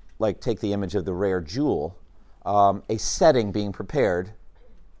 like take the image of the rare jewel, a setting being prepared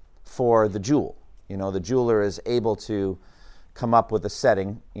for the jewel. You know, the jeweler is able to come up with a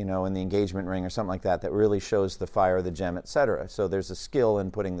setting, in the engagement ring or something like that, that really shows the fire, the gem, etc. So there's a skill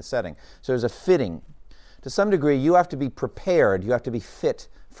in putting the setting. So there's a fitting. To some degree, you have to be prepared. You have to be fit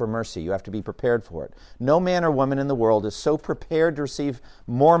for mercy. You have to be prepared for it. No man or woman in the world is so prepared to receive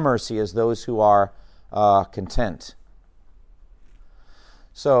more mercy as those who are content.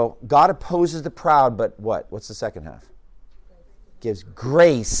 So God opposes the proud, but what? What's the second half? Gives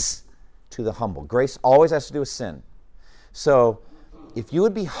grace to the humble. Grace always has to do with sin. So if you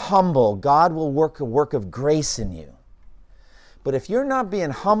would be humble, God will work a work of grace in you. But if you're not being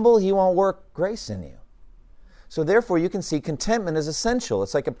humble, He won't work grace in you. So therefore, you can see contentment is essential.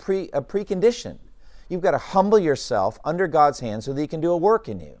 It's like a precondition. You've got to humble yourself under God's hand so that He can do a work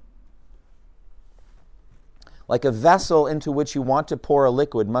in you. Like a vessel into which you want to pour a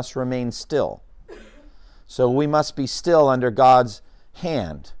liquid must remain still. So we must be still under God's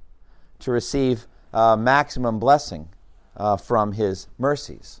hand to receive maximum blessing from His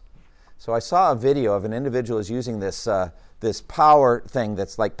mercies. So I saw a video of an individual who's using this power thing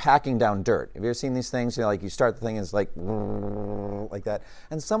that's like packing down dirt. Have you ever seen these things? Like you start the thing and it's like that.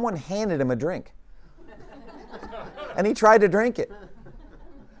 And someone handed him a drink. And he tried to drink it.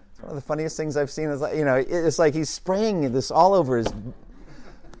 It's one of the funniest things I've seen. Is it's like he's spraying this all over his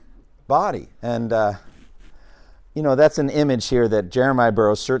body. And, that's an image here that Jeremiah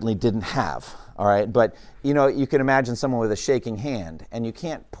Burroughs certainly didn't have. All right, but, you can imagine someone with a shaking hand. And you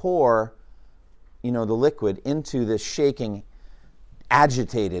can't pour the liquid into this shaking,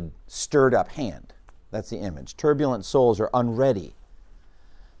 agitated, stirred up hand. That's the image. Turbulent souls are unready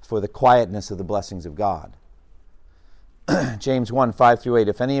for the quietness of the blessings of God. James 1, 5-8,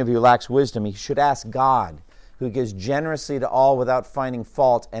 if any of you lacks wisdom, he should ask God, who gives generously to all without finding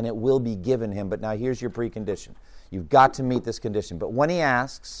fault, and it will be given him. But now here's your precondition. You've got to meet this condition. But when he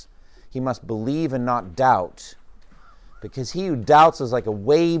asks, he must believe and not doubt, because he who doubts is like a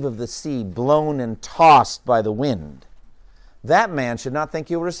wave of the sea blown and tossed by the wind. That man should not think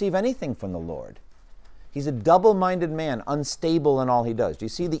he will receive anything from the Lord. He's a double-minded man, unstable in all he does. Do you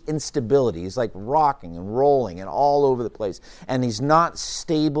see the instability? He's like rocking and rolling and all over the place. And he's not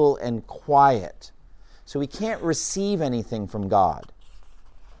stable and quiet. So he can't receive anything from God.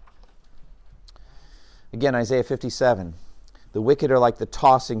 Again, Isaiah 57. The wicked are like the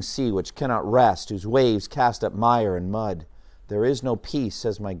tossing sea which cannot rest, whose waves cast up mire and mud. There is no peace,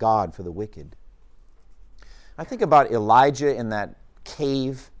 says my God, for the wicked. I think about Elijah in that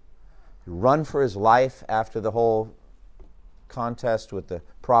cave, run for his life after the whole contest with the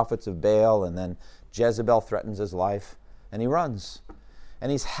prophets of Baal, and then Jezebel threatens his life, and he runs.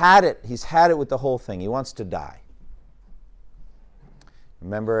 And he's had it with the whole thing. He wants to die.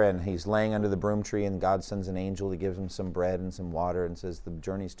 Remember, and he's laying under the broom tree, and God sends an angel to give him some bread and some water and says, the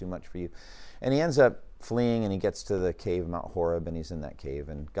journey's too much for you. And he ends up fleeing, and he gets to the cave, Mount Horeb, and he's in that cave.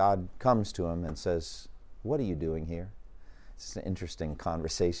 And God comes to him and says, what are you doing here? It's an interesting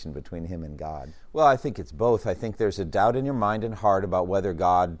conversation between him and God. Well, I think it's both. I think there's a doubt in your mind and heart about whether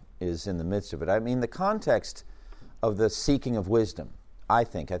God is in the midst of it. I mean, the context of the seeking of wisdom, I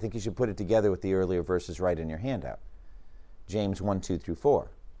think you should put it together with the earlier verses right in your handout. James 1, 2-4.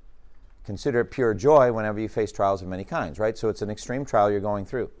 Consider it pure joy whenever you face trials of many kinds, right? So it's an extreme trial you're going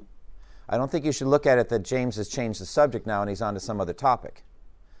through. I don't think you should look at it that James has changed the subject now and he's on to some other topic.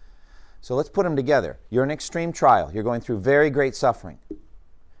 So let's put them together. You're in an extreme trial. You're going through very great suffering.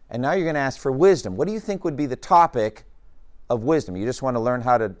 And now you're going to ask for wisdom. What do you think would be the topic of wisdom? You just want to learn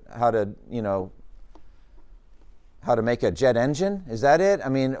how to make a jet engine? Is that it? I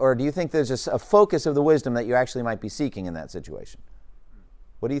mean, or do you think there's a focus of the wisdom that you actually might be seeking in that situation?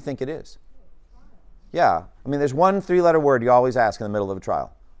 What do you think it is? Yeah. I mean, there's one 3-letter word you always ask in the middle of a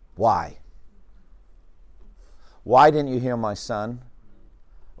trial. Why? Why didn't you heal my son?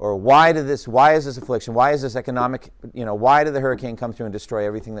 Or why is this affliction? Why is this economic, why did the hurricane come through and destroy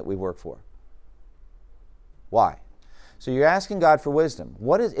everything that we work for? Why? So you're asking God for wisdom.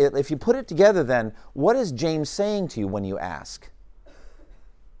 What is it? If you put it together then, what is James saying to you when you ask?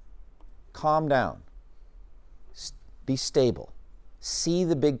 Calm down. Be stable. See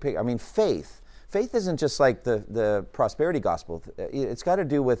the big picture. I mean, faith. Faith isn't just like the prosperity gospel. It's got to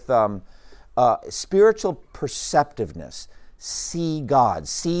do with spiritual perceptiveness. See God,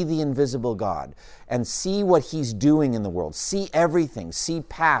 see the invisible God, and see what He's doing in the world. See everything. See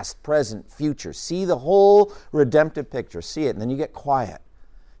past, present, future. See the whole redemptive picture. See it, and then you get quiet.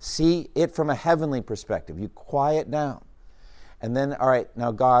 See it from a heavenly perspective. You quiet down. And then, all right,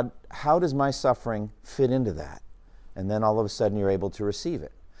 now God, how does my suffering fit into that? And then all of a sudden you're able to receive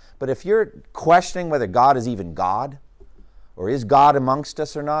it. But if you're questioning whether God is even God, or is God amongst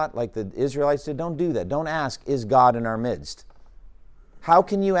us or not, like the Israelites did, don't do that. Don't ask, is God in our midst? How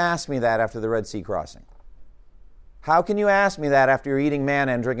can you ask me that after the Red Sea crossing? How can you ask me that after you're eating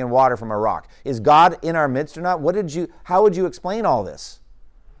manna and drinking water from a rock? Is God in our midst or not? How would you explain all this?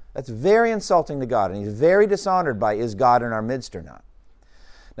 That's very insulting to God, and he's very dishonored by, is God in our midst or not?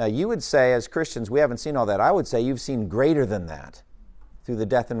 Now, you would say, as Christians, we haven't seen all that. I would say you've seen greater than that through the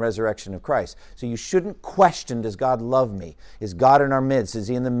death and resurrection of Christ. So you shouldn't question, does God love me? Is God in our midst? Is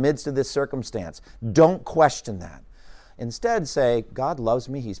he in the midst of this circumstance? Don't question that. Instead, say, God loves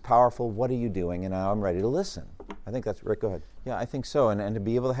me, he's powerful, what are you doing? And now I'm ready to listen. I think that's, Rick, go ahead. Yeah, I think so. And to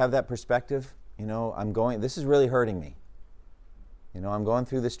be able to have that perspective, this is really hurting me. I'm going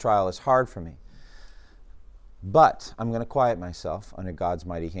through this trial. It's hard for me. But I'm going to quiet myself under God's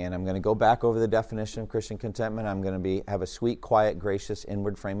mighty hand. I'm going to go back over the definition of Christian contentment. I'm going to have a sweet, quiet, gracious,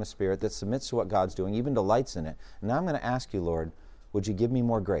 inward frame of spirit that submits to what God's doing, even delights in it. And now I'm going to ask you, Lord, would you give me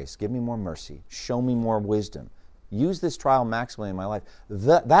more grace? Give me more mercy. Show me more wisdom. Use this trial maximally in my life.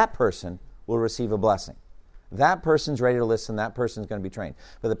 That person will receive a blessing. That person's ready to listen. That person's going to be trained.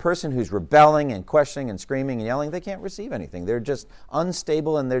 But the person who's rebelling and questioning and screaming and yelling, they can't receive anything. They're just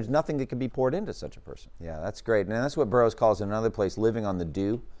unstable, and there's nothing that can be poured into such a person. Yeah, that's great. And that's what Burroughs calls in another place, living on the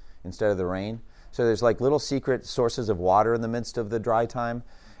dew instead of the rain. So there's like little secret sources of water in the midst of the dry time,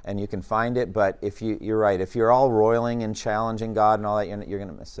 and you can find it. But if you're right. If you're all roiling and challenging God and all that, you're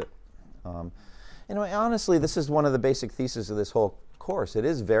going to miss it. Honestly, this is one of the basic theses of this whole course. It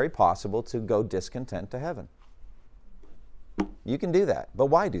is very possible to go discontent to heaven. You can do that, but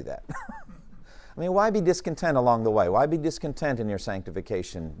why do that? Why be discontent along the way? Why be discontent in your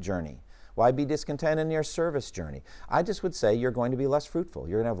sanctification journey? Why be discontent in your service journey? I just would say you're going to be less fruitful.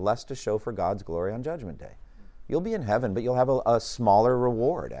 You're going to have less to show for God's glory on Judgment Day. You'll be in heaven, but you'll have a smaller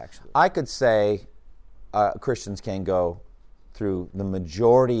reward, actually. I could say Christians can go through the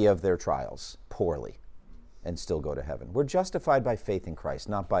majority of their trials poorly and still go to heaven. We're justified by faith in Christ,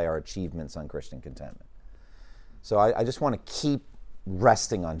 not by our achievements on Christian contentment. So I just want to keep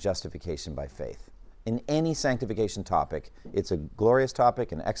resting on justification by faith. In any sanctification topic, it's a glorious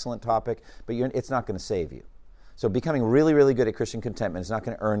topic, an excellent topic, but it's not going to save you. So becoming really, really good at Christian contentment is not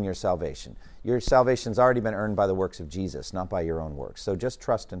going to earn your salvation. Your salvation's already been earned by the works of Jesus, not by your own works. So just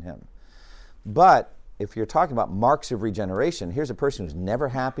trust in him. But if you're talking about marks of regeneration, here's a person who's never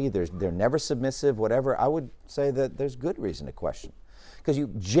happy, they're never submissive, whatever, I would say that there's good reason to question. Because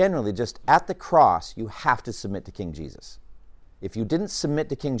you generally just, at the cross, you have to submit to King Jesus. If you didn't submit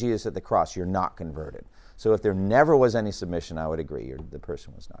to King Jesus at the cross, you're not converted. So if there never was any submission, I would agree, the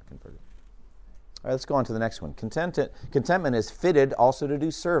person was not converted. All right, let's go on to the next one. Contentment is fitted also to do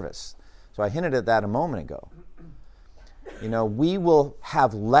service. So I hinted at that a moment ago. We will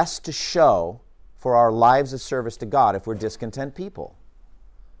have less to show for our lives of service to God if we're discontent people.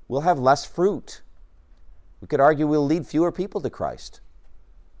 We'll have less fruit. We could argue we'll lead fewer people to Christ.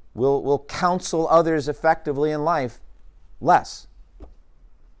 We'll counsel others effectively in life less.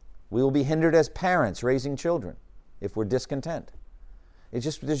 We will be hindered as parents raising children if we're discontent.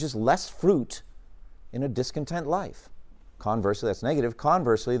 There's just less fruit in a discontent life. Conversely, that's negative.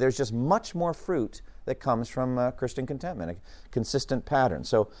 Conversely, there's just much more fruit that comes from Christian contentment, a consistent pattern.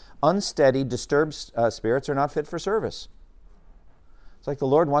 So unsteady, disturbed spirits are not fit for service. It's like the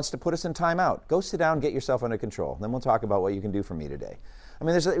Lord wants to put us in time out. Go sit down, get yourself under control. Then we'll talk about what you can do for me today.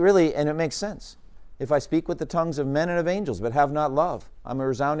 There's really, and it makes sense. If I speak with the tongues of men and of angels, but have not love, I'm a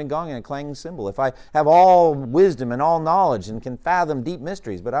resounding gong and a clanging cymbal. If I have all wisdom and all knowledge and can fathom deep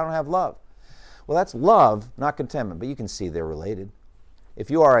mysteries, but I don't have love. Well, that's love, not contentment, but you can see they're related.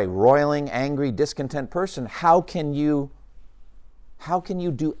 If you are a roiling, angry, discontent person, how can you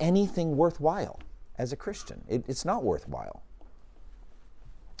do anything worthwhile as a Christian? It's not worthwhile.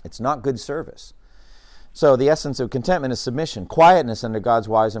 It's not good service. So the essence of contentment is submission, quietness under God's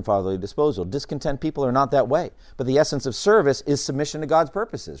wise and fatherly disposal. Discontent people are not that way. But the essence of service is submission to God's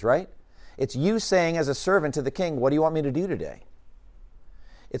purposes, right? It's you saying as a servant to the king, what do you want me to do today?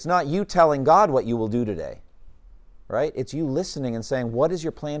 It's not you telling God what you will do today, right? It's you listening and saying, what is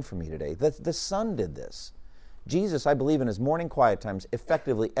your plan for me today? The Son did this. Jesus, I believe, in his morning quiet times,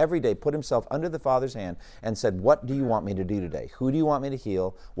 effectively every day put himself under the Father's hand and said, what do you want me to do today? Who do you want me to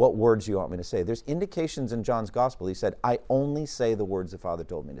heal? What words do you want me to say? There's indications in John's Gospel. He said, I only say the words the Father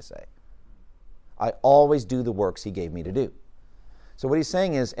told me to say. I always do the works he gave me to do. So what he's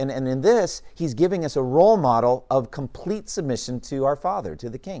saying is, and in this, he's giving us a role model of complete submission to our Father, to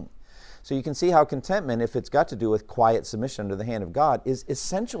the King. So you can see how contentment, if it's got to do with quiet submission under the hand of God, is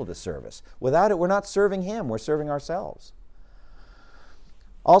essential to service. Without it, we're not serving him, we're serving ourselves.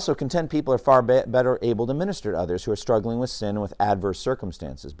 Also, content people are far better able to minister to others who are struggling with sin and with adverse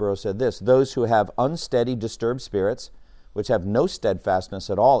circumstances. Burroughs said this, those who have unsteady, disturbed spirits which have no steadfastness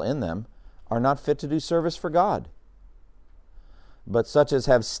at all in them, are not fit to do service for God. But such as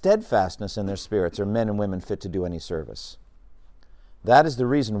have steadfastness in their spirits are men and women fit to do any service. That is the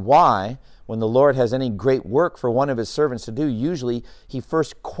reason why, when the Lord has any great work for one of his servants to do, usually he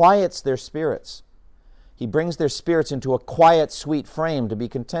first quiets their spirits. He brings their spirits into a quiet, sweet frame to be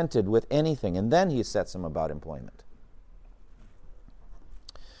contented with anything, and then he sets them about employment.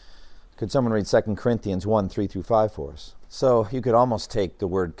 Could someone read 2 Corinthians 1, 3 through 5 for us? So you could almost take the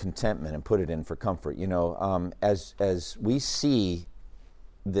word contentment and put it in for comfort. You know, as we see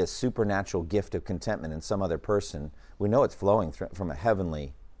this supernatural gift of contentment in some other person, we know it's flowing from a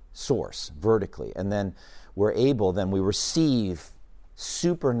heavenly source, vertically. And then we receive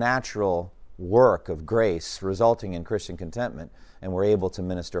supernatural work of grace resulting in Christian contentment, and we're able to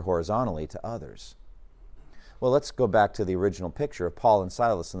minister horizontally to others. Well, let's go back to the original picture of Paul and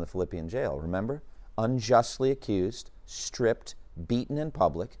Silas in the Philippian jail. Remember? Unjustly accused, stripped, beaten in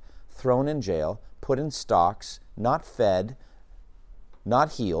public, thrown in jail, put in stocks, not fed,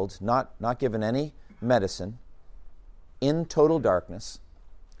 not healed, not given any medicine, in total darkness,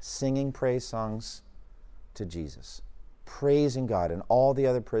 singing praise songs to Jesus, praising God, and all the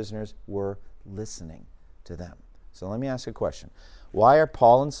other prisoners were listening to them. So let me ask a question. Why are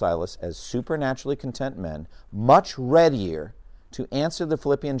Paul and Silas, as supernaturally content men, much readier to answer the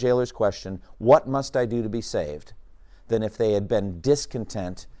Philippian jailer's question, "What must I do to be saved?" than if they had been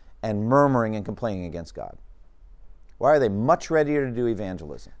discontent and murmuring and complaining against God? Why are they much readier to do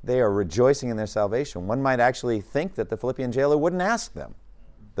evangelism? They are rejoicing in their salvation. One might actually think that the Philippian jailer wouldn't ask them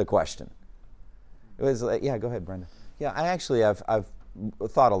the question. It was like, yeah, go ahead, Brenda. Yeah, I've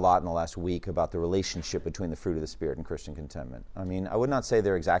thought a lot in the last week about the relationship between the fruit of the Spirit and Christian contentment. I mean, I would not say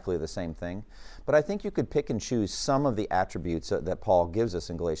they're exactly the same thing, but I think you could pick and choose some of the attributes that Paul gives us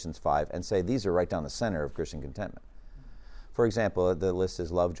in Galatians 5 and say these are right down the center of Christian contentment. For example, the list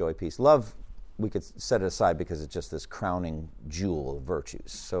is love, joy, peace. Love, we could set it aside because it's just this crowning jewel of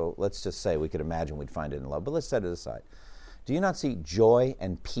virtues. So let's just say we could imagine we'd find it in love, but let's set it aside. Do you not see joy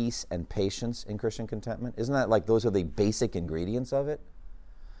and peace and patience in Christian contentment? Isn't that like those are the basic ingredients of it?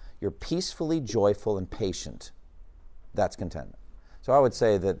 You're peacefully joyful and patient. That's contentment. So I would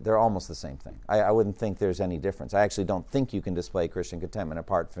say that they're almost the same thing. I wouldn't think there's any difference. I actually don't think you can display Christian contentment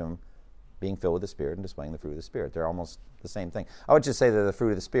apart from being filled with the Spirit and displaying the fruit of the Spirit. They're almost the same thing. I would just say that the fruit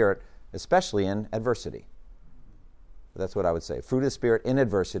of the Spirit, especially in adversity. That's what I would say. Fruit of the Spirit in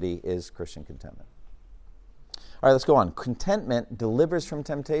adversity is Christian contentment. All right, let's go on. Contentment delivers from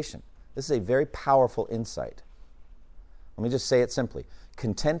temptation. This is a very powerful insight. Let me just say it simply.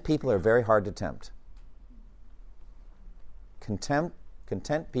 Content people are very hard to tempt. Content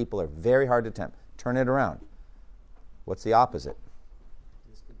people are very hard to tempt. Turn it around. What's the opposite?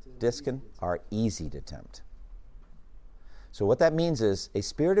 Discontent are easy to tempt. So what that means is a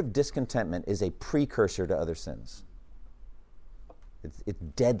spirit of discontentment is a precursor to other sins. It's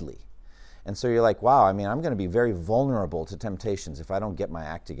deadly. And so you're like, wow, I mean, I'm going to be very vulnerable to temptations if I don't get my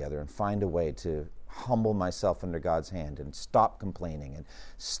act together and find a way to humble myself under God's hand and stop complaining and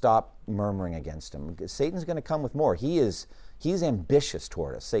stop murmuring against him. Satan's going to come with more. He's ambitious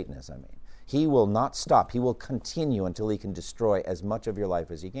toward us, Satan is, I mean. He will not stop. He will continue until he can destroy as much of your life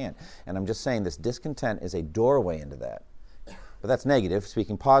as he can. And I'm just saying this discontent is a doorway into that. But that's negative.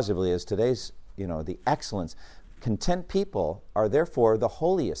 Speaking positively is today's, the excellence. Content people are therefore the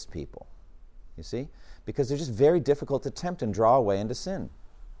holiest people. You see? Because they're just very difficult to tempt and draw away into sin.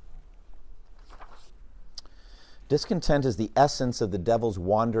 Discontent is the essence of the devil's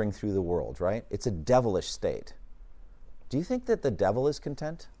wandering through the world, right? It's a devilish state. Do you think that the devil is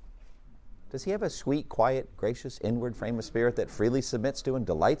content? Does he have a sweet, quiet, gracious, inward frame of spirit that freely submits to and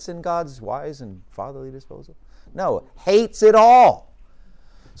delights in God's wise and fatherly disposal? No, hates it all.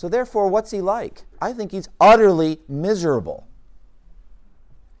 So therefore, what's he like? I think he's utterly miserable.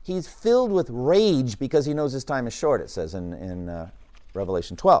 He's filled with rage because he knows his time is short, it says in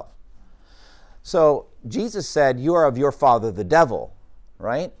Revelation 12. So Jesus said, you are of your father the devil,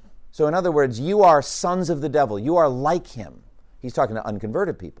 right? So in other words, you are sons of the devil. You are like him. He's talking to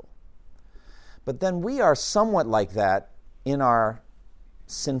unconverted people. But then we are somewhat like that in our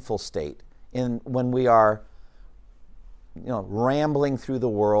sinful state, when we are rambling through the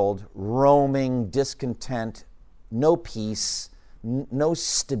world, roaming, discontent, no peace, no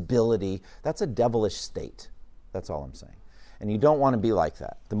stability. That's a devilish state. That's all I'm saying. And you don't want to be like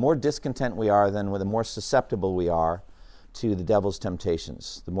that. The more discontent we are, then the more susceptible we are to the devil's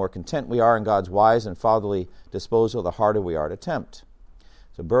temptations. The more content we are in God's wise and fatherly disposal, the harder we are to tempt.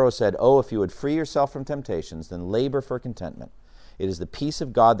 So Burroughs said, "Oh, if you would free yourself from temptations, then labor for contentment. It is the peace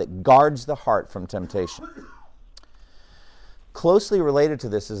of God that guards the heart from temptation." Closely related to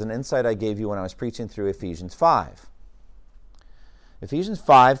this is an insight I gave you when I was preaching through Ephesians 5. Ephesians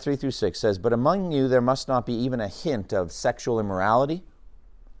 5, 3 through 6 says, "But among you there must not be even a hint of sexual immorality,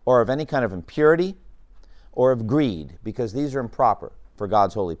 or of any kind of impurity, or of greed, because these are improper for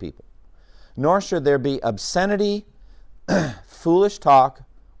God's holy people. Nor should there be obscenity, foolish talk,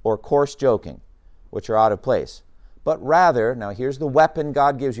 or coarse joking, which are out of place. But rather," now here's the weapon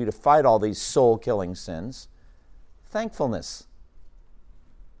God gives you to fight all these soul-killing sins, "thankfulness."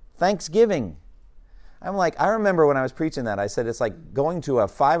 Thanksgiving. I remember when I was preaching that, I said it's like going to a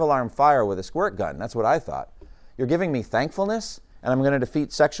 5-alarm fire with a squirt gun. That's what I thought. You're giving me thankfulness, and I'm going to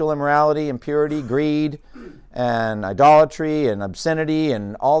defeat sexual immorality, impurity, greed, and idolatry, and obscenity,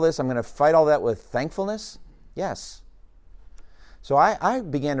 and all this. I'm going to fight all that with thankfulness? Yes. So I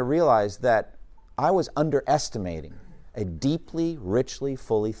began to realize that I was underestimating a deeply, richly,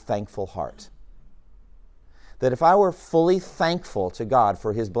 fully thankful heart. That if I were fully thankful to God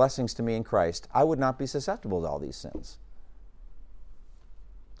for His blessings to me in Christ, I would not be susceptible to all these sins.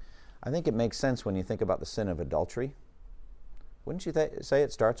 I think it makes sense when you think about the sin of adultery. Wouldn't you say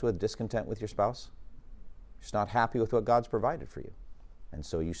it starts with discontent with your spouse? You're just not happy with what God's provided for you. And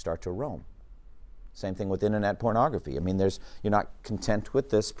so you start to roam. Same thing with internet pornography. I mean, you're not content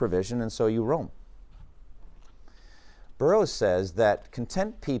with this provision, and so you roam. Burroughs says that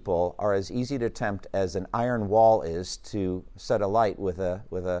content people are as easy to tempt as an iron wall is to set alight with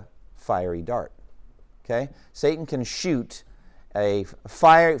a fiery dart. Okay? Satan can shoot a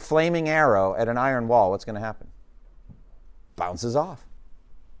flaming arrow at an iron wall. What's going to happen? Bounces off.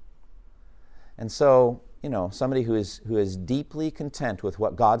 And so, somebody who is deeply content with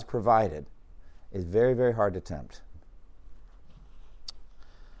what God's provided is very, very hard to tempt.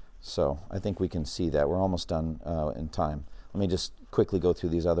 So I think we can see that. We're almost done in time. Let me just quickly go through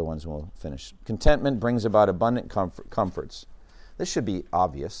these other ones and we'll finish. Contentment brings about abundant comforts. This should be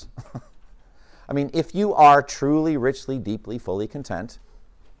obvious. I mean, if you are truly, richly, deeply, fully content,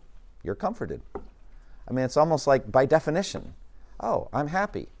 you're comforted. I mean, it's almost like by definition. Oh, I'm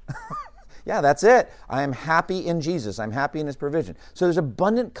happy. Yeah, that's it. I am happy in Jesus. I'm happy in His provision. So there's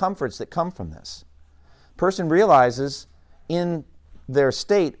abundant comforts that come from this. Person realizes in their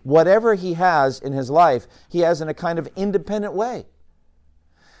state, whatever he has in his life, he has in a kind of independent way.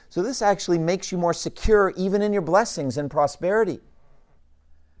 So this actually makes you more secure even in your blessings and prosperity.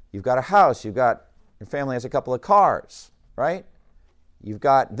 You've got a house, your family has a couple of cars, right? You've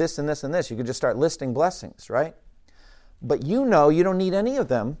got this and this and this. You could just start listing blessings, right? But you don't need any of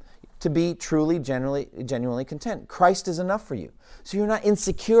them to be truly, genuinely content. Christ is enough for you. So you're not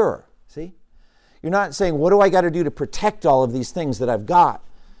insecure, see? You're not saying, what do I got to do to protect all of these things that I've got?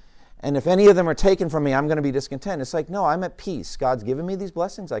 And if any of them are taken from me, I'm going to be discontent. It's like, no, I'm at peace. God's given me these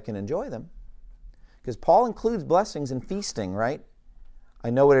blessings. I can enjoy them. Because Paul includes blessings in feasting, right? I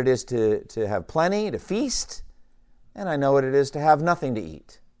know what it is to have plenty, to feast, and I know what it is to have nothing to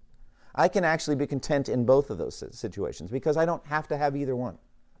eat. I can actually be content in both of those situations because I don't have to have either one.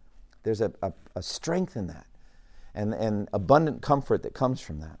 There's a strength in that and abundant comfort that comes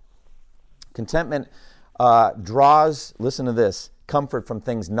from that. Contentment draws, listen to this, comfort from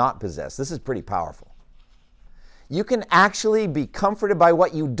things not possessed. This is pretty powerful. You can actually be comforted by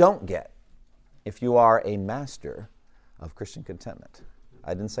what you don't get if you are a master of Christian contentment.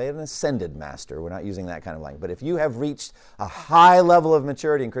 I didn't say an ascended master. We're not using that kind of language. But if you have reached a high level of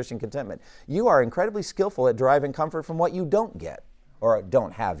maturity in Christian contentment, you are incredibly skillful at deriving comfort from what you don't get or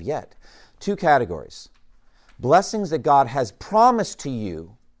don't have yet. 2 categories. Blessings that God has promised to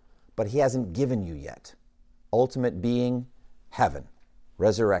you, but He hasn't given you yet. Ultimate being, heaven,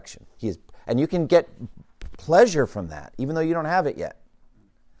 resurrection. And you can get pleasure from that, even though you don't have it yet.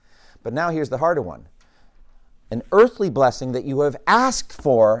 But now here's the harder one. An earthly blessing that you have asked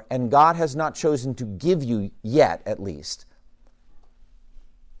for and God has not chosen to give you yet, at least.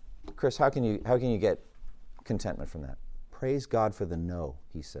 Chris, how can you get contentment from that? Praise God for the no,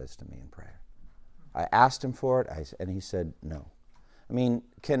 He says to me in prayer. I asked Him for it, and He said no. I mean,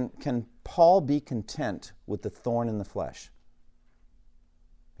 can Paul be content with the thorn in the flesh?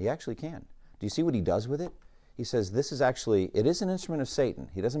 He actually can. Do you see what he does with it? He says it is an instrument of Satan.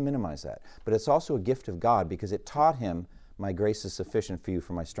 He doesn't minimize that. But it's also a gift of God because it taught him, my grace is sufficient for you,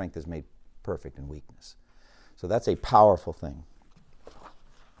 for my strength is made perfect in weakness. So that's a powerful thing.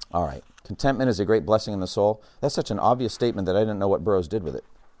 All right. Contentment is a great blessing in the soul. That's such an obvious statement that I didn't know what Burroughs did with it.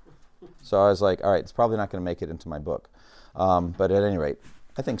 So I was like, all right, it's probably not going to make it into my book. But at any rate,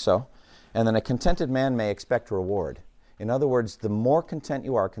 I think so. And then a contented man may expect reward. In other words, the more content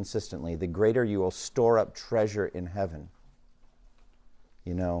you are consistently, the greater you will store up treasure in heaven,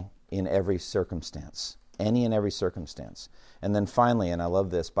 in every circumstance. any and every circumstance. And then finally, and I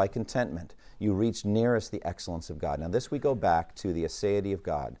love this, by contentment, you reach nearest the excellence of God. Now this we go back to the aseity of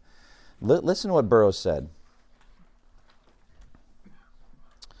God. Listen to what Burroughs said.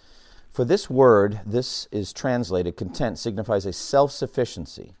 For this word, this is translated, content, signifies a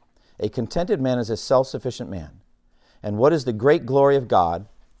self-sufficiency. A contented man is a self-sufficient man. And what is the great glory of God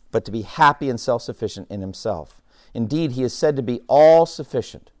but to be happy and self-sufficient in himself? Indeed, he is said to be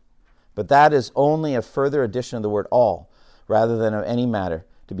all-sufficient. But that is only a further addition of the word all, rather than of any matter.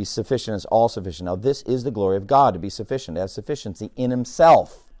 To be sufficient is all-sufficient. Now this is the glory of God, to be sufficient, to have sufficiency in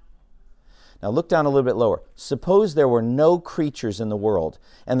himself. Now look down a little bit lower. Suppose there were no creatures in the world,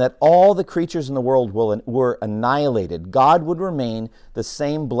 and that all the creatures in the world were annihilated. God would remain the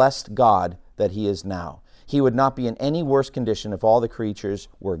same blessed God that he is now. He would not be in any worse condition if all the creatures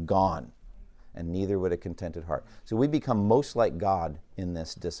were gone, and neither would a contented heart. So we become most like God in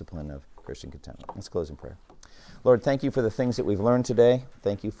this discipline of Christian contentment. Let's close in prayer. Lord, thank you for the things that we've learned today.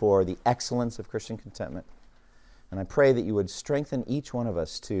 Thank you for the excellence of Christian contentment. And I pray that you would strengthen each one of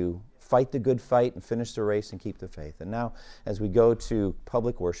us to fight the good fight and finish the race and keep the faith. And now, as we go to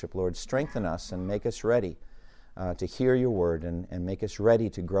public worship, Lord, strengthen us and make us ready to hear your word and make us ready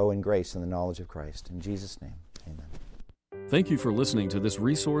to grow in grace and the knowledge of Christ. In Jesus' name, amen. Thank you for listening to this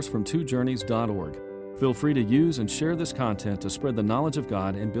resource from twojourneys.org. Feel free to use and share this content to spread the knowledge of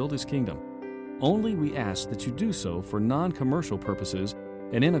God and build his kingdom. Only we ask that you do so for non-commercial purposes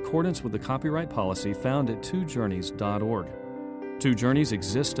and in accordance with the copyright policy found at twojourneys.org. Two Journeys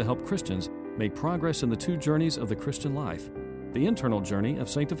exists to help Christians make progress in the two journeys of the Christian life, the internal journey of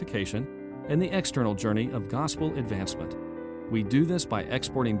sanctification and the external journey of gospel advancement. We do this by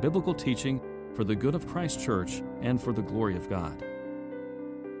exporting biblical teaching for the good of Christ's church and for the glory of God.